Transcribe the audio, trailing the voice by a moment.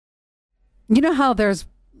You know how there's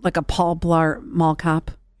like a Paul Blart mall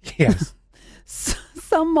cop? Yes.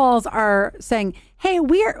 Some malls are saying, hey,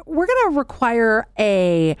 we're going to require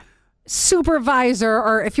a supervisor,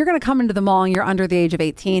 or if you're going to come into the mall and you're under the age of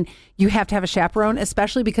 18, you have to have a chaperone,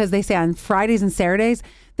 especially because they say on Fridays and Saturdays,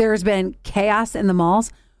 there's been chaos in the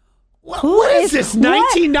malls. What is this,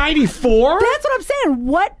 1994? That's what I'm saying.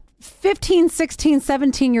 What 15, 16,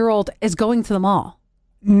 17-year-old is going to the mall?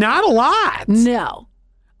 Not a lot. No.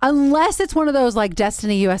 Unless it's one of those like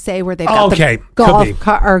Destiny USA where they've got the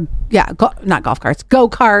not golf carts,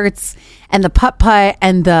 go-karts and the putt-putt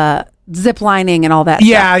and the zip lining and all that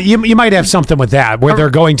Yeah, stuff. you might have something with that where they're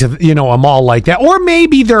going to, a mall like that. Or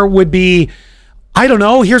maybe there would be, I don't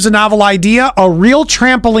know, here's a novel idea, a real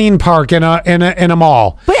trampoline park in a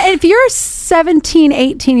mall. But if you're 17,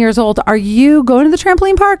 18 years old, are you going to the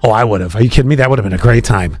trampoline park? Oh, I would have. Are you kidding me? That would have been a great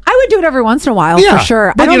time. I would do it every once in a while for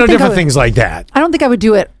sure. But different things like that. I don't think I would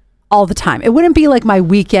do it all the time. It wouldn't be like my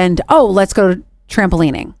weekend, let's go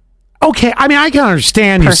trampolining. Okay, I mean, I can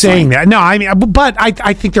understand you saying that. No, I mean, but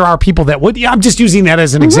I think there are people that would. Yeah, I'm just using that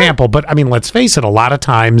as an example. But I mean, let's face it, a lot of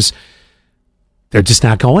times they're just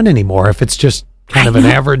not going anymore if it's just kind of an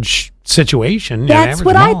average situation. That's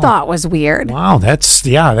what I thought was weird. Wow, that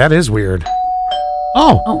is weird.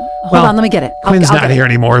 Hold on, let me get it. Quinn's not here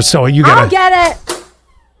anymore, so you gotta... I'll get it.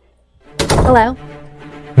 Hello?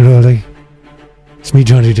 Hello, Lee. It's me,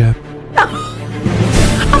 Johnny Depp.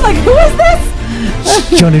 I'm like, who is this?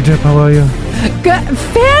 Johnny Depp, how are you? Good.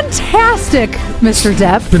 Fantastic, Mr.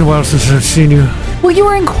 Depp. Been a while since I've seen you. Well, you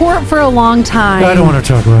were in court for a long time. I don't want to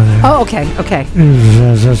talk about that. Oh, okay.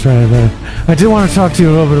 Yes, that's right. But I did want to talk to you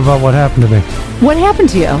a little bit about what happened to me. What happened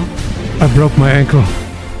to you? I broke my ankle.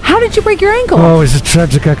 How did you break your ankle? Oh, it was a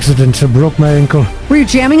tragic accident. I broke my ankle. Were you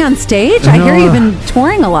jamming on stage? I hear you've been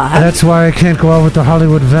touring a lot. That's why I can't go out with the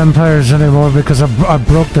Hollywood vampires anymore, because I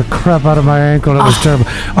broke the crap out of my ankle. It was terrible.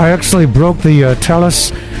 I actually broke the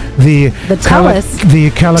talus. The talus? The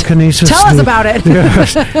telekinesis. Tell us about it.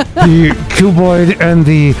 Yes, the cuboid and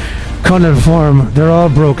the cuneiform. They're all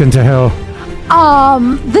broken to hell.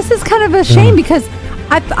 This is kind of a shame because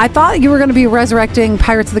I thought you were going to be resurrecting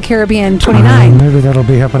Pirates of the Caribbean 29. Maybe that'll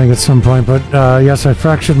be happening at some point. But yes, I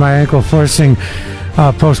fractured my ankle, forcing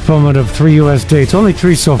postponement of 3 U.S. dates. Only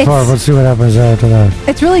 3 so far. We'll see what happens after that.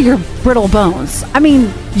 It's really your brittle bones. I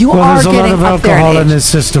mean, you are there's a getting lot of alcohol in this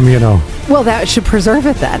system, Well, that should preserve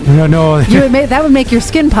it then. No. That would make your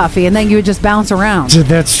skin puffy, and then you would just bounce around.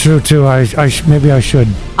 That's true too. Maybe I should.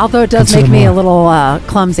 Although it does make me a little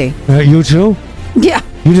clumsy. You too? Yeah.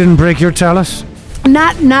 You didn't break your talus?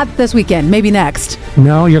 Not this weekend. Maybe next.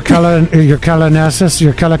 No, your calicanesis,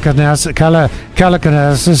 you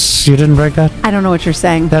didn't break that? I don't know what you're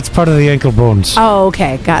saying. That's part of the ankle bones. Oh,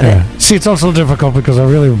 okay. Got it. See, it's also difficult because I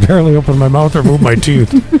really barely open my mouth or move my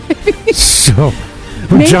teeth. So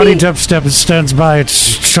when Johnny Depp stands by,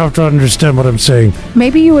 it's tough to understand what I'm saying.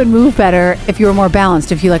 Maybe you would move better if you were more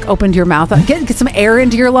balanced, if you opened your mouth up. Get some air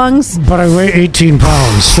into your lungs. But I weigh 18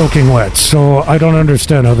 pounds soaking wet, so I don't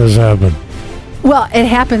understand how this happened. Well, it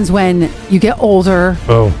happens when you get older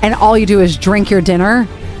and all you do is drink your dinner.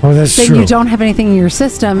 Oh, that's true. Then you don't have anything in your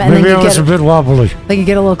system, and Maybe then I was a bit wobbly. Then you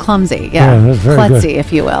get a little clumsy. Yeah, that's very klutzy, good.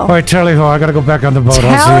 If you will. All right, tally-ho, I got to go back on the boat.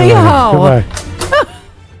 Tally-ho.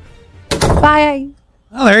 Goodbye. Bye.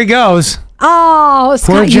 Well, there he goes. Oh,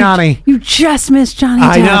 Scott, poor Johnny. You just missed Johnny Depp.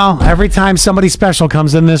 I know. Every time somebody special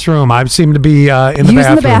comes in this room, I seem to be in the bathroom.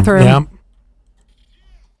 Using the bathroom. Yeah.